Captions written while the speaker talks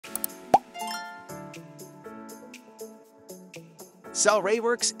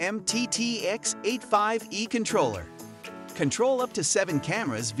Salrayworks MT-TX85E controller. Control up to 7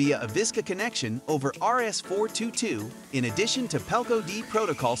 cameras via a VISCA connection over RS422 in addition to PELCO-D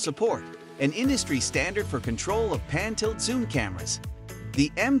protocol support, an industry standard for control of pan-tilt zoom cameras.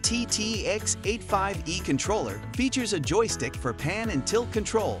 The MT-TX85E controller features a joystick for pan and tilt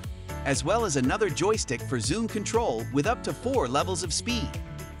control, as well as another joystick for zoom control with up to 4 levels of speed,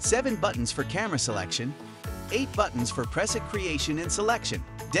 7 buttons for camera selection, 8 buttons for preset creation and selection,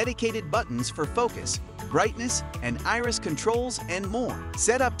 dedicated buttons for focus, brightness, and iris controls, and more.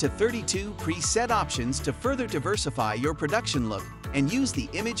 Set up to 32 preset options to further diversify your production look and use the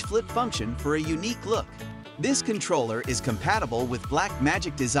image flip function for a unique look. This controller is compatible with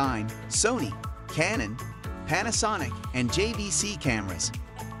Blackmagic Design, Sony, Canon, Panasonic, and JVC cameras.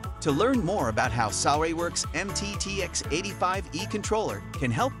 To learn more about how Salrayworks MT-TX85E controller can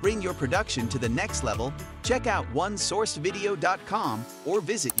help bring your production to the next level, check out onesourcevideo.com or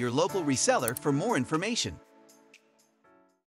visit your local reseller for more information.